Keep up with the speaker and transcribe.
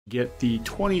Get the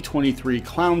 2023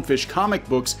 Clownfish comic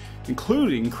books,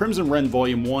 including Crimson Wren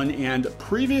Volume 1 and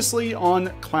previously on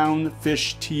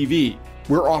Clownfish TV.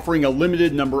 We're offering a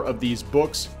limited number of these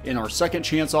books. In our second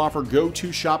chance offer, go to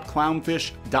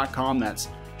shopclownfish.com. That's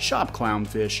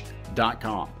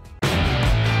shopclownfish.com.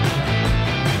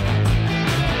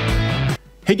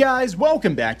 Hey guys,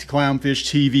 welcome back to Clownfish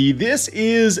TV. This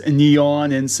is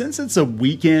Neon, and since it's a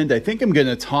weekend, I think I'm going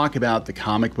to talk about the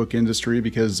comic book industry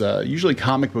because usually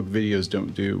comic book videos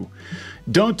don't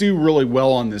do really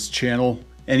well on this channel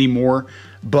anymore.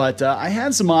 But I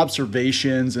had some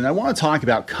observations, and I want to talk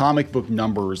about comic book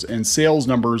numbers and sales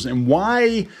numbers and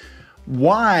why,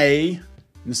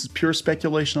 this is pure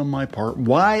speculation on my part,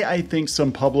 why I think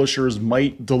some publishers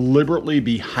might deliberately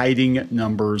be hiding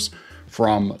numbers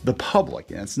from the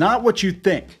public. And it's not what you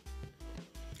think.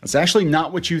 It's actually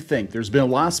not what you think. There's been a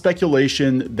lot of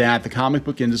speculation that the comic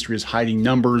book industry is hiding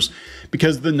numbers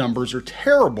because the numbers are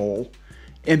terrible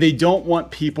and they don't want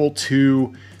people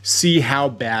to see how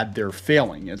bad they're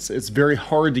failing. It's very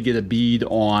hard to get a bead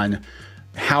on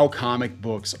how comic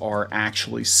books are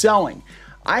actually selling.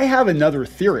 I have another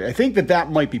theory. I think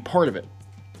that might be part of it.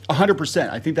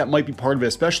 100%. I think that might be part of it,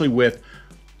 especially with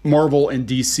Marvel and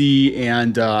DC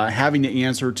and having to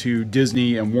answer to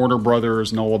Disney and Warner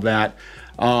Brothers and all of that.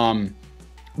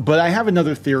 But I have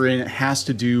another theory, and it has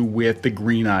to do with the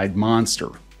green-eyed monster.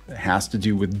 It has to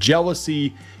do with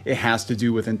jealousy. It has to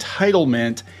do with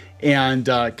entitlement and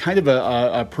kind of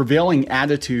a prevailing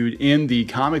attitude in the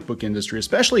comic book industry,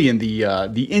 especially in the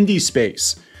indie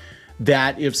space,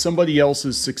 that if somebody else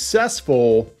is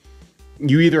successful,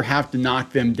 you either have to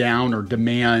knock them down or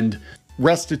demand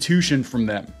restitution from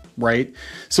them, right?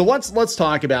 So let's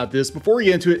talk about this. Before we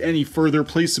get into it any further,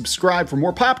 please subscribe for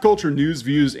more pop culture news,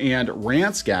 views, and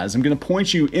rants, guys. I'm going to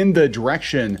point you in the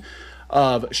direction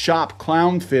of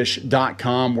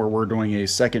shopclownfish.com, where we're doing a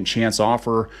second chance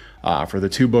offer for the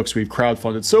 2 books we've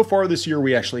crowdfunded so far this year.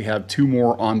 We actually have 2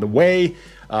 more on the way,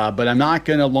 but I'm not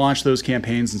going to launch those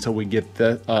campaigns until we get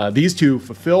these 2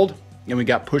 fulfilled. And we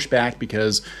got pushed back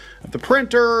because of the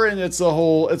printer, and it's a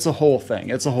whole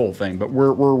thing. But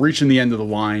we're reaching the end of the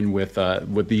line with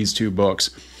these 2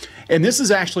 books, and this is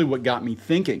actually what got me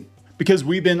thinking, because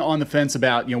we've been on the fence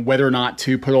about whether or not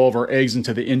to put all of our eggs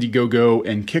into the Indiegogo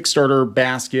and Kickstarter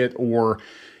basket, or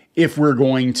if we're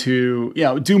going to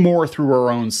do more through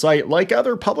our own site, like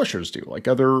other publishers do, like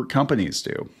other companies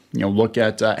do. Look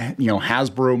at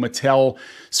Hasbro, Mattel,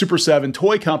 Super 7,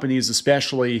 toy companies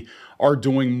especially are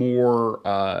doing more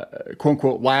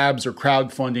quote-unquote labs or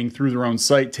crowdfunding through their own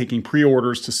site, taking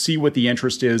pre-orders to see what the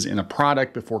interest is in a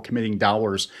product before committing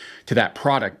dollars to that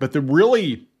product. But the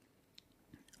really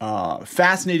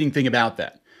fascinating thing about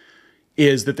that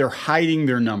is that they're hiding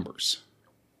their numbers.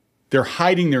 They're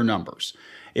hiding their numbers.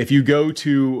 If you go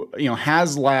to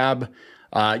HasLab,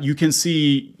 you can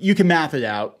math it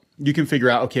out. You can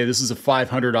figure out, okay, this is a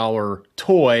 $500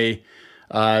 toy.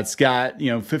 It's got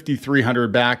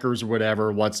 5,300 backers or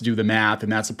whatever. Let's do the math,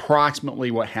 and that's approximately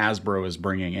what Hasbro is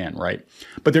bringing in, right?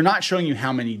 But they're not showing you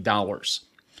how many dollars.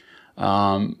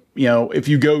 If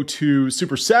you go to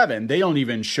Super 7, they don't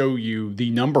even show you the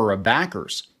number of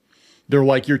backers. They're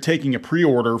like, you're taking a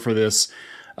pre-order for this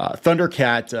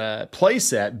Thundercat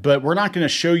playset, but we're not going to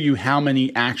show you how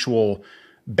many actual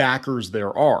backers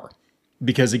there are.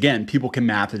 Because again, people can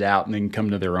math it out and then come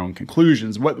to their own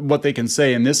conclusions. What they can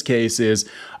say in this case is,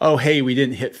 oh, hey, we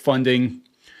didn't hit funding.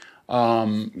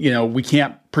 We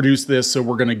can't produce this, so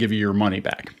we're going to give you your money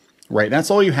back, right? That's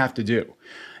all you have to do.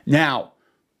 Now,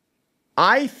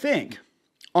 I think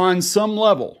on some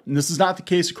level, and this is not the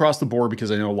case across the board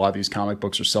because I know a lot of these comic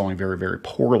books are selling very, very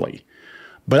poorly,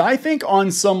 but I think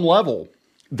on some level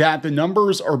that the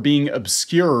numbers are being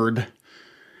obscured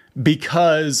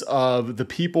because of the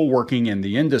people working in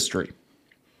the industry.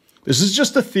 This is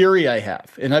just a theory I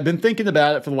have, and I've been thinking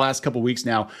about it for the last couple of weeks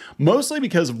now, mostly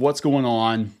because of what's going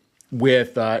on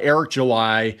with Eric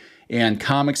July and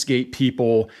Comicsgate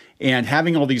people and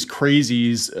having all these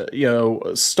crazies,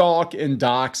 stalk and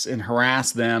dox and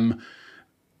harass them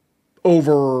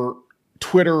over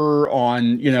Twitter,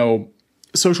 on,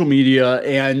 social media,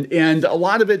 and a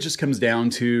lot of it just comes down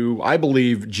to, I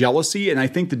believe, jealousy. And I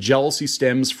think the jealousy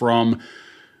stems from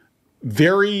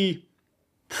very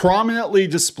prominently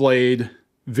displayed,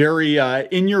 very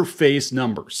in-your-face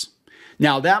numbers.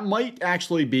 Now, that might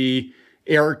actually be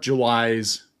Eric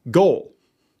July's goal.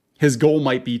 His goal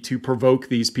might be to provoke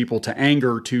these people to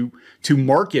anger, to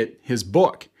market his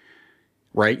book,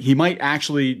 right? He might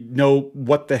actually know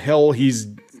what the hell he's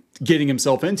getting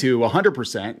himself into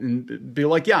 100% and be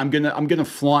like, yeah, I'm gonna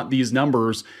flaunt these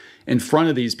numbers in front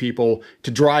of these people to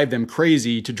drive them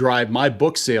crazy, to drive my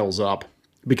book sales up,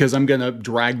 because I'm going to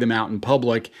drag them out in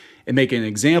public and make an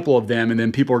example of them, and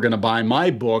then people are going to buy my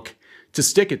book to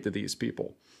stick it to these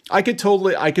people. I could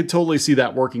totally see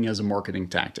that working as a marketing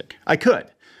tactic. I could.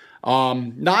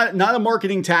 Not a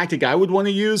marketing tactic I would want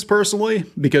to use personally,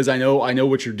 because I know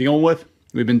what you're dealing with.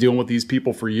 We've been dealing with these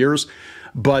people for years,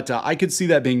 but I could see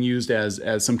that being used as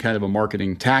some kind of a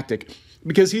marketing tactic,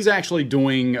 because he's actually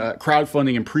doing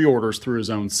crowdfunding and pre-orders through his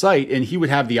own site, and he would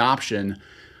have the option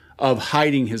of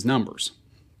hiding his numbers,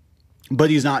 but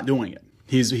he's not doing it.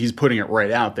 He's putting it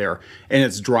right out there, and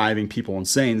it's driving people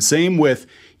insane. Same with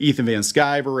Ethan Van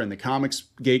Sciver and the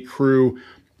Comicsgate crew.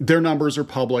 Their numbers are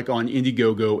public on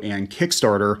Indiegogo and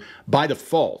Kickstarter by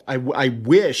default. I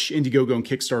wish Indiegogo and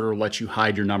Kickstarter let you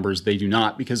hide your numbers. They do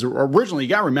not, because originally, you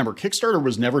got to remember, Kickstarter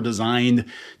was never designed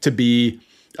to be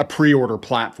a pre-order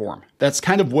platform. That's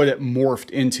kind of what it morphed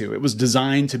into. It was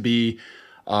designed to be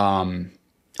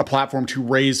a platform to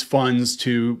raise funds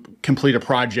to complete a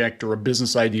project or a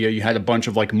business idea. You had a bunch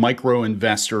of like micro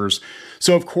investors.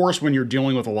 So of course, when you're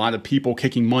dealing with a lot of people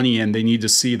kicking money in, they need to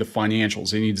see the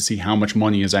financials. They need to see how much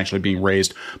money is actually being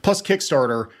raised. Plus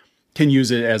Kickstarter can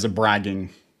use it as a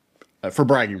for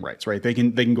bragging rights, right? They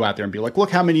can go out there and be like,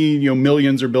 look how many,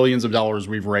 millions or billions of dollars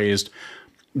we've raised,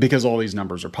 because all these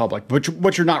numbers are public. But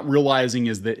what you're not realizing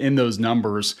is that in those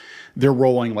numbers, they're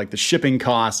rolling like the shipping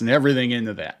costs and everything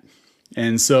into that.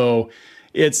 And so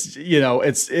it's, it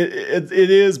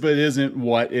is, but it isn't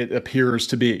what it appears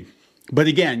to be. But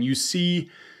again, you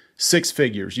see 6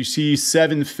 figures, you see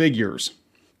 7 figures,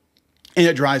 and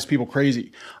it drives people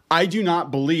crazy. I do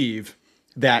not believe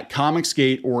that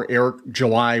Comicsgate or Eric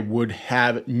July would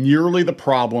have nearly the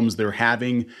problems they're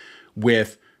having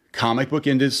with comic book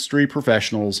industry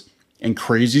professionals and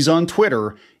crazies on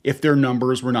Twitter if their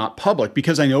numbers were not public.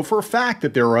 Because I know for a fact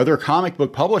that there are other comic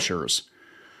book publishers,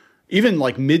 even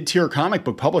like mid-tier comic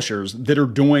book publishers, that are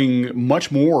doing much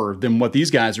more than what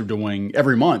these guys are doing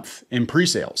every month in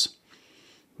pre-sales.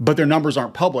 But their numbers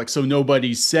aren't public, so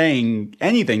nobody's saying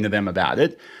anything to them about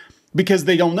it because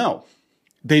they don't know.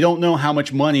 They don't know how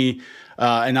much money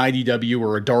an IDW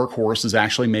or a Dark Horse is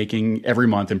actually making every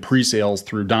month in pre-sales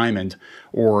through Diamond,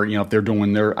 or if they're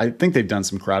doing I think they've done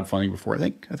some crowdfunding before.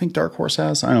 I think Dark Horse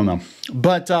has. I don't know.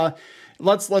 But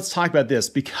let's talk about this,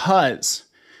 because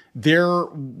there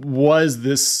was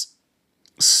this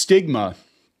stigma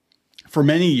for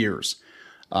many years,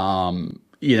 that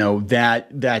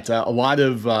a lot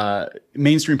of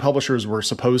mainstream publishers were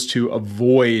supposed to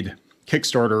avoid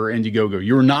Kickstarter or Indiegogo.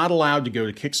 You were not allowed to go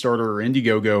to Kickstarter or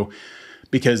Indiegogo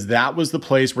because that was the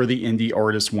place where the indie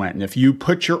artists went. And if you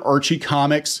put your Archie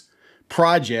Comics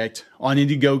project on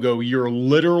Indiegogo, you're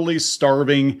literally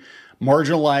starving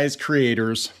marginalized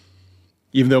creators,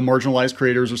 even though marginalized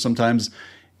creators are sometimes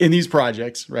in these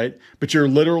projects, right? But you're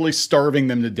literally starving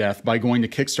them to death by going to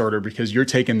Kickstarter because you're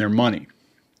taking their money.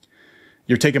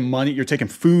 You're taking money, you're taking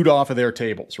food off of their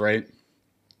tables, right?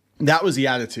 That was the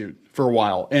attitude for a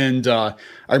while. And I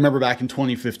remember back in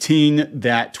 2015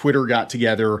 that Twitter got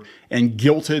together and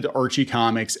guilted Archie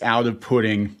Comics out of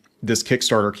putting this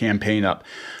Kickstarter campaign up.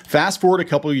 Fast forward a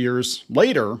couple of years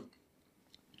later,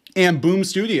 and Boom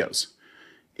Studios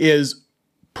is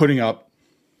putting up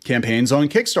campaigns on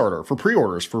Kickstarter for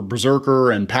pre-orders for Berserker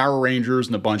and Power Rangers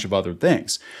and a bunch of other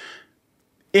things.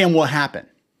 And what happened?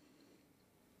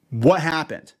 What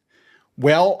happened?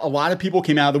 Well, a lot of people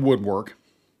came out of the woodwork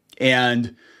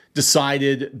and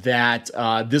decided that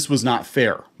this was not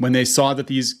fair. When they saw that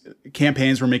these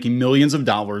campaigns were making millions of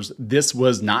dollars, this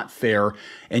was not fair.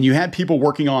 And you had people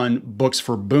working on books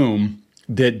for Boom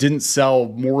that didn't sell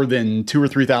more than 2,000 or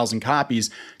 3,000 copies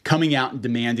coming out and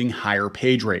demanding higher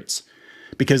page rates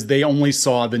because they only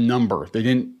saw the number. They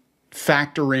didn't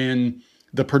factor in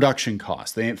the production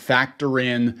costs. They didn't factor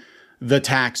in the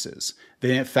taxes. They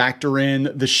didn't factor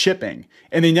in the shipping.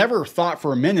 And they never thought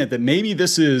for a minute that maybe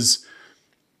this is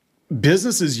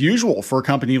business as usual for a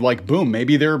company like Boom.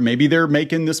 Maybe they're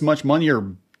making this much money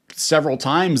or several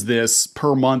times this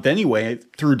per month anyway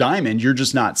through Diamond. You're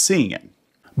just not seeing it.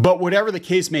 But whatever the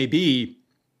case may be,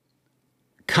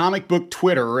 comic book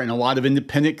Twitter and a lot of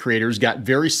independent creators got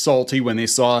very salty when they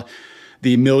saw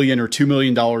the $1 million or $2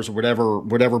 million or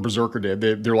whatever Berserker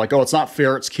did. They're like, oh, it's not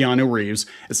fair. It's Keanu Reeves.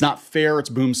 It's not fair. It's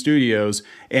Boom Studios.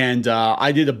 And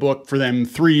I did a book for them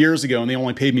 3 years ago and they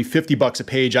only paid me $50 a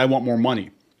page. I want more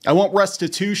money. I want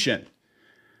restitution.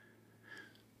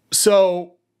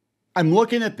 So I'm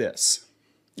looking at this.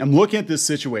 I'm looking at this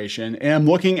situation and I'm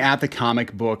looking at the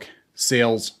comic book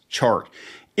sales chart.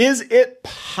 Is it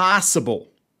possible?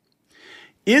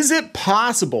 Is it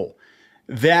possible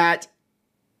that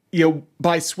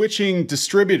by switching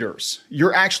distributors,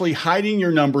 you're actually hiding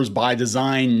your numbers by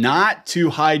design, not to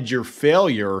hide your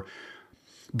failure,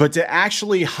 but to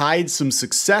actually hide some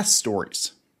success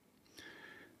stories.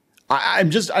 I'm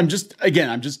just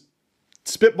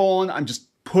spitballing. I'm just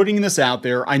putting this out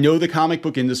there. I know the comic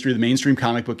book industry, the mainstream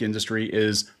comic book industry,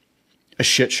 is a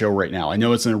shit show right now. I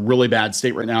know it's in a really bad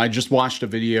state right now. I just watched a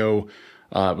video.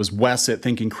 It was Wes at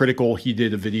Thinking Critical. He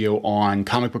did a video on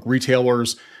comic book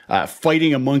retailers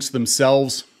fighting amongst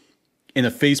themselves in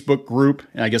a Facebook group.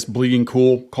 And I guess Bleeding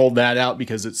Cool called that out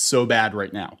because it's so bad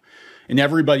right now. And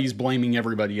everybody's blaming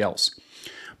everybody else.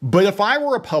 But if I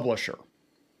were a publisher,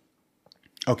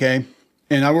 okay,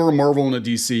 and I were a Marvel and a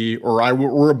DC, or I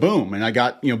were a Boom, and I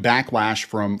got backlash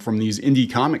from these indie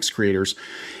comics creators,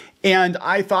 and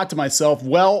I thought to myself,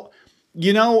 well,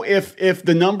 if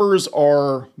the numbers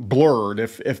are blurred,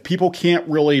 if people can't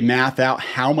really math out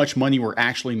how much money we're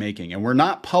actually making, and we're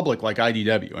not public like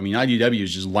IDW. I mean, IDW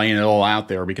is just laying it all out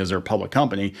there because they're a public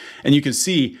company, and you can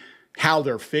see how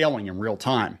they're failing in real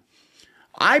time.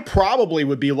 I probably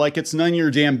would be like, it's none of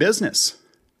your damn business.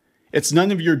 It's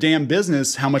none of your damn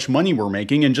business how much money we're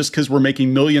making. And just because we're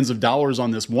making millions of dollars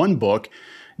on this one book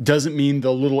doesn't mean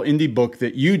the little indie book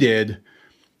that you did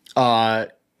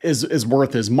is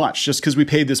worth as much. Just because we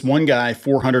paid this one guy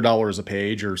 $400 a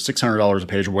page or $600 a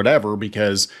page or whatever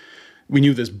because we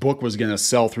knew this book was going to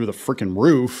sell through the freaking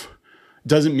roof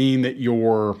doesn't mean that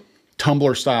your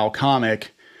Tumblr style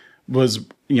comic was,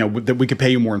 that we could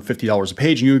pay you more than $50 a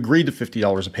page. And you agreed to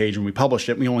 $50 a page when we published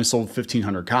it. And we only sold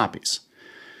 1,500 copies.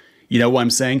 You know what I'm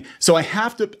saying? So I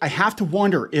have to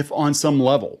wonder if on some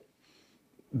level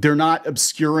they're not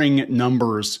obscuring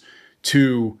numbers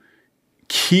to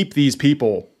keep these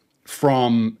people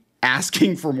from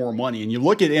asking for more money. And you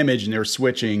look at Image and they're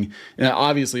switching, and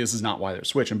obviously this is not why they're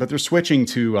switching, but they're switching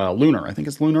to Lunar. I think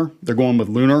it's Lunar. They're going with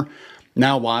Lunar.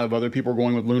 Now a lot of other people are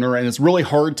going with Lunar, and it's really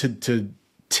hard to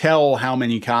tell how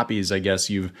many copies, I guess,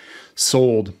 you've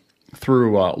sold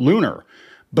through Lunar.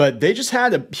 But they just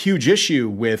had a huge issue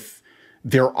with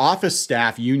their office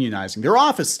staff unionizing. Their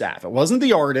office staff. It wasn't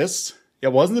the artists.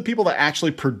 It wasn't the people that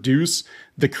actually produce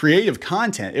the creative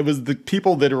content. It was the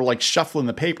people that are like shuffling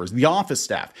the papers, the office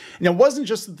staff. And it wasn't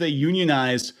just that they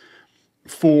unionized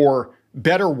for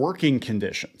better working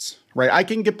conditions, right? I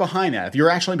can get behind that. If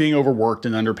you're actually being overworked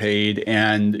and underpaid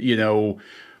and,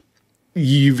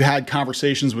 you've had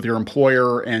conversations with your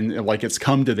employer and like it's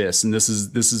come to this and this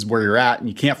is where you're at and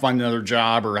you can't find another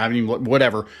job or having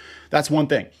whatever, that's one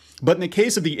thing. But in the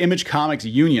case of the Image Comics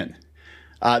union,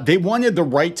 they wanted the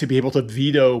right to be able to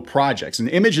veto projects. And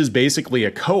Image is basically a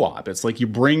co-op. It's like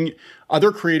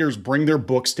other creators bring their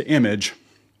books to Image,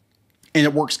 and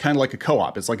it works kind of like a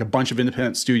co-op. It's like a bunch of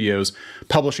independent studios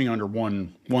publishing under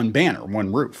one banner,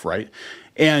 one roof, right?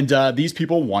 And these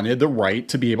people wanted the right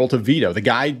to be able to veto. The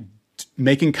guy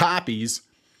making copies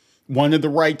wanted the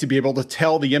right to be able to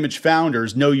tell the Image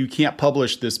founders, no, you can't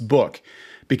publish this book.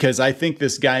 Because I think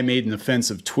this guy made an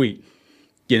offensive tweet.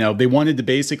 They wanted to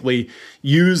basically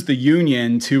use the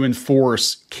union to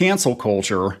enforce cancel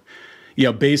culture,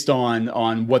 based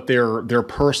on what their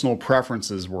personal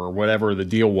preferences were, whatever the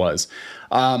deal was.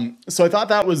 So I thought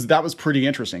that was pretty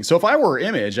interesting. So if I were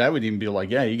Image, I would even be like,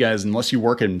 yeah, you guys, unless you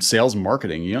work in sales and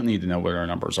marketing, you don't need to know what our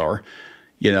numbers are.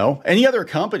 Any other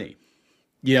company,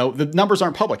 the numbers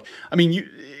aren't public. I mean,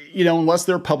 unless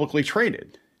they're publicly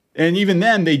traded. And even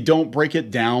then, they don't break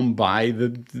it down by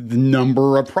the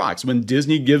number of products. When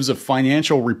Disney gives a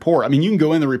financial report, I mean, you can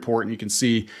go in the report and you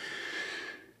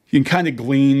can kind of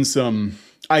glean some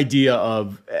idea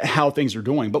of how things are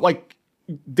doing. But like,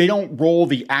 they don't roll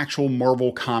the actual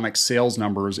Marvel Comics sales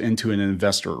numbers into an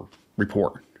investor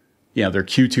report. Their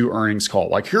Q2 earnings call.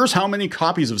 Like, here's how many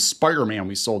copies of Spider-Man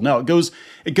we sold. No, it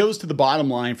goes to the bottom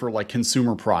line for like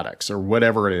consumer products or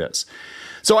whatever it is.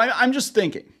 So I'm just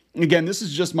thinking. Again, this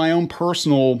is just my own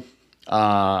personal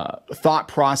thought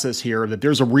process here that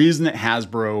there's a reason that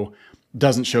Hasbro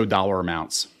doesn't show dollar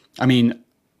amounts. I mean,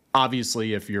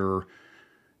 obviously, if you're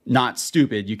not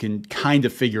stupid, you can kind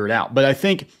of figure it out. But I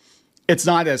think it's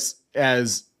not as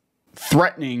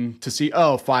threatening to see,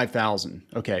 5,000.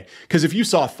 Okay. Because if you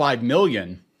saw 5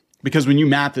 million, because when you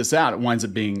map this out, it winds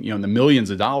up being, in the millions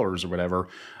of dollars or whatever.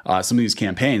 Some of these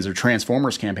campaigns, their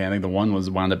Transformers campaign, I think the one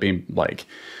wound up being like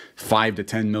 $5 to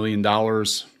 $10 million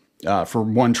for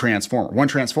one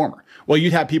Transformer. Well,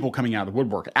 you'd have people coming out of the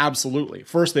woodwork. Absolutely.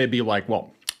 First, they'd be like,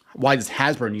 well, why does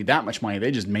Hasbro need that much money?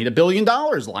 They just made $1 billion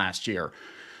last year.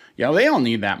 They don't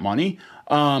need that money.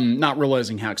 Not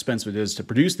realizing how expensive it is to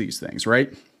produce these things,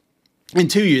 right? And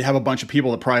two, you'd have a bunch of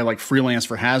people that probably like freelance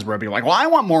for Hasbro be like, well, I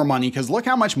want more money because look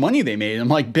how much money they made. I'm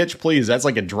like, bitch, please. That's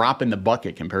like a drop in the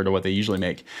bucket compared to what they usually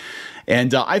make.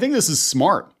 And I think this is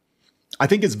smart. I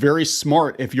think it's very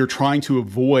smart if you're trying to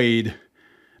avoid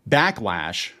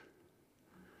backlash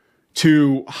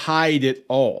to hide it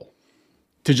all,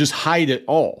 to just hide it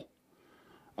all.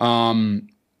 And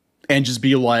just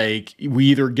be like, we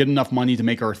either get enough money to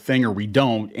make our thing or we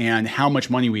don't. And how much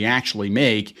money we actually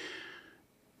make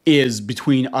is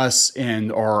between us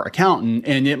and our accountant.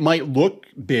 And it might look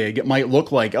big. It might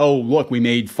look like, oh, look, we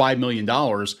made $5 million.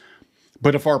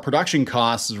 But if our production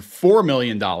costs are $4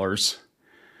 million,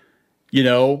 you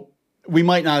know, we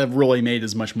might not have really made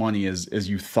as much money as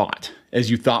you thought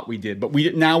we did. But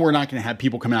now we're not going to have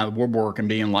people coming out of the woodwork and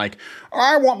being like,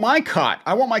 I want my cut.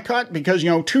 I want my cut because, you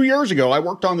know, 2 years ago I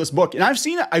worked on this book. And I've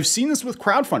seen it. I've seen this with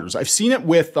crowdfunders. I've seen it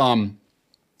with, I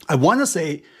want to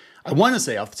say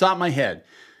off the top of my head,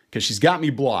 because she's got me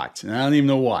blocked, and I don't even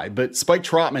know why. But Spike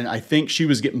Trotman, I think she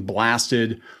was getting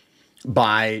blasted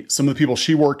by some of the people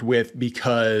she worked with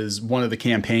because one of the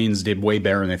campaigns did way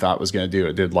better than they thought it was going to do.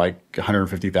 It did like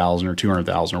 150,000 or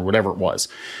 200,000 or whatever it was.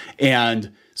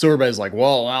 And so everybody's like,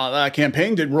 well, that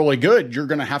campaign did really good. You're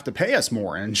going to have to pay us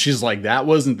more. And she's like, that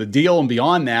wasn't the deal. And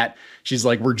beyond that, she's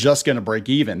like, we're just going to break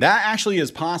even. That actually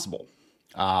is possible.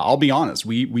 I'll be honest.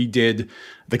 We did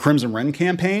the Crimson Wren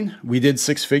campaign. We did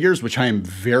 6 figures, which I am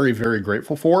very, very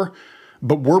grateful for.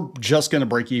 But we're just going to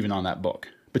break even on that book.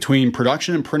 Between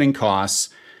production and printing costs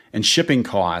and shipping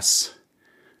costs,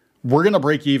 we're going to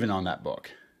break even on that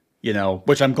book. You know,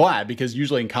 which I'm glad, because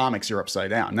usually in comics you're upside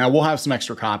down. Now we'll have some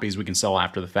extra copies we can sell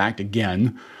after the fact.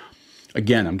 Again, I'm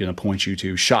going to point you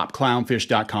to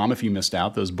shopclownfish.com if you missed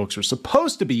out. Those books are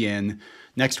supposed to be in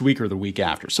next week or the week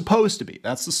after. Supposed to be.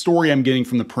 That's the story I'm getting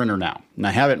from the printer now. And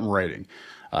I have it in writing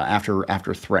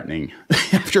after threatening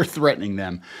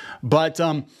them. But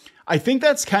I think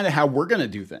that's kind of how we're going to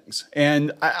do things.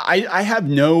 And I have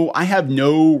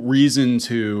no reason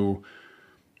to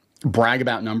brag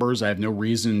about numbers. I have no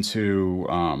reason to,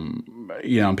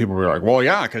 you know, people were like, well,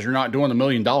 yeah, because you're not doing $1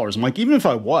 million. I'm like, even if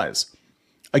I was,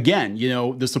 again, you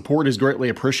know, the support is greatly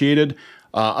appreciated.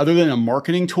 Other than a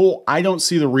marketing tool, I don't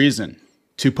see the reason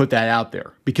to put that out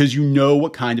there, because you know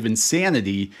what kind of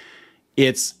insanity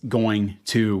it's going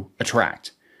to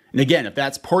attract. And again, if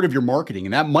that's part of your marketing,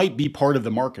 and that might be part of the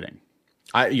marketing,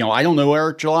 I don't know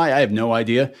Eric July. I have no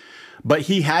idea, but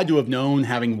he had to have known,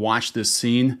 having watched this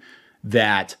scene,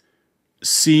 that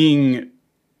seeing,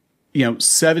 you know,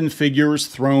 7 figures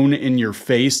thrown in your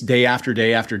face day after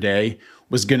day after day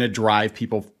was going to drive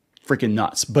people freaking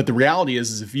nuts. But the reality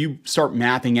is if you start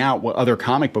mapping out what other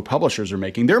comic book publishers are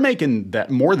making, they're making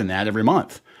that more than that every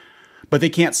month. But they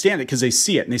can't stand it because they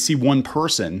see it, and they see one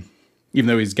person, even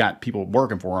though he's got people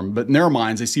working for him, but in their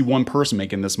minds, they see one person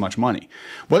making this much money.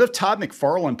 What if Todd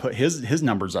McFarlane put his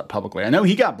numbers up publicly? I know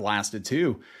he got blasted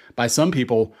too by some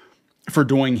people for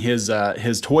doing his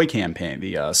toy campaign,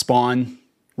 the Spawn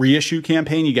reissue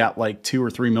campaign. He got like $2 or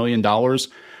 $3 million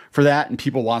for that, and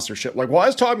people lost their shit. Like, why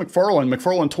is Todd McFarlane?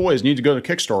 McFarlane Toys need to go to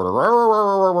Kickstarter.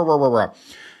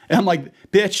 And I'm like,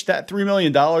 bitch, that $3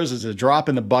 million is a drop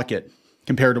in the bucket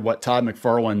compared to what Todd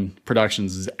McFarlane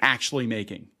Productions is actually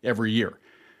making every year.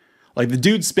 Like, the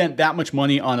dude spent that much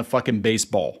money on a fucking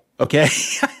baseball. Okay.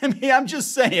 I mean, I'm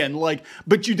just saying, like,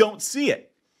 but you don't see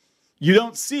it. You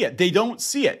don't see it. They don't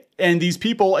see it. And these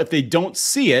people, if they don't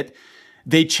see it,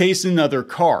 they chase another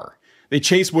car. They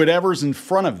chase whatever's in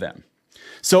front of them.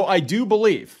 So I do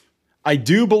believe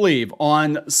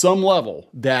on some level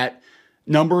that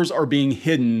numbers are being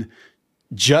hidden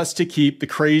just to keep the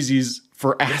crazies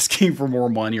for asking for more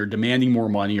money or demanding more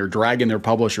money or dragging their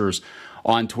publishers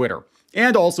on Twitter.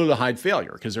 And also to hide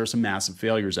failure, because there are some massive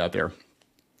failures out there.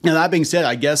 Now, that being said,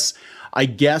 I guess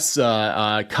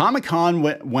Comic-Con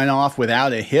went off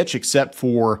without a hitch, except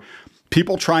for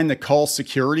people trying to call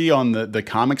security on the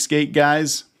Comicsgate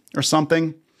guys or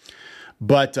something.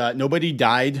 But nobody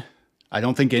died. I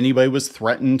don't think anybody was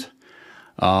threatened.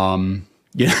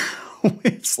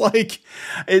 It's like,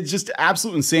 it's just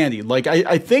absolute insanity. Like,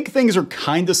 I think things are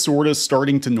kind of sort of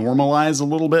starting to normalize a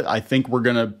little bit. I think we're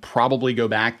going to probably go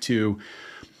back to,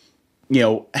 you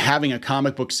know, having a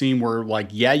comic book scene where, like,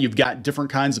 yeah, you've got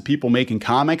different kinds of people making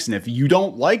comics. And if you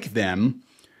don't like them,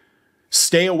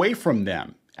 stay away from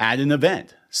them at an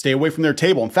event. Stay away from their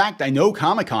table. In fact, I know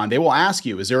Comic-Con, they will ask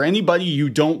you, is there anybody you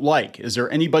don't like? Is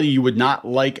there anybody you would not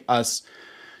like us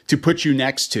to put you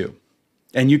next to?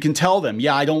 And you can tell them,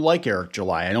 yeah, I don't like Eric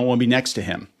July. I don't want to be next to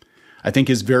him. I think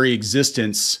his very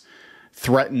existence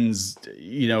threatens,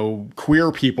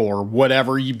 queer people or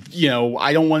whatever,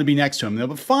 I don't want to be next to him.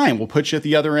 But fine, we'll put you at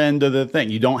the other end of the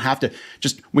thing. You don't have to,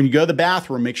 just when you go to the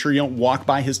bathroom, make sure you don't walk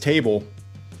by his table,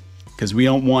 because we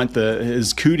don't want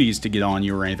his cooties to get on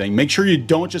you or anything. Make sure you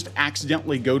don't just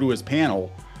accidentally go to his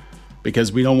panel,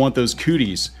 because we don't want those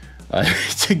cooties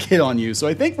to get on you. So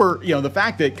I think the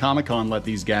fact that Comic-Con let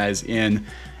these guys in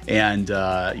and,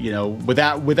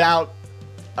 without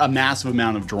a massive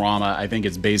amount of drama, I think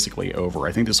it's basically over.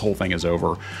 I think this whole thing is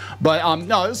over. But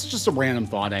no, this is just a random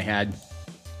thought I had.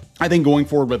 I think going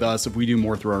forward with us, if we do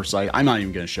more through our site, I'm not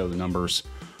even going to show the numbers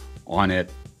on it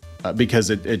because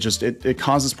it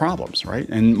causes problems, right?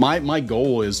 And my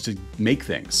goal is to make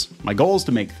things. My goal is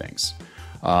to make things,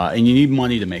 and you need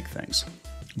money to make things.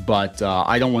 But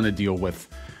I don't want to deal with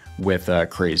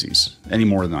crazies any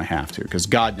more than I have to, because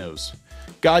God knows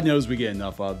we get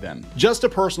enough of them. Just a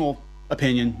personal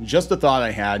opinion, just a thought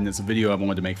I had, and it's a video I've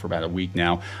wanted to make for about a week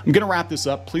now. I'm going to wrap this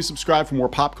up. Please subscribe for more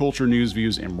pop culture news,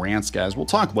 views, and rants, guys. We'll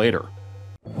talk later.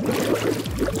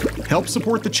 Help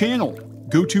support the channel.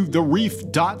 Go to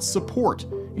thereef.support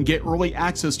and get early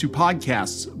access to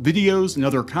podcasts, videos, and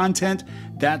other content.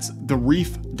 That's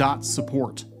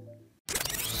thereef.support.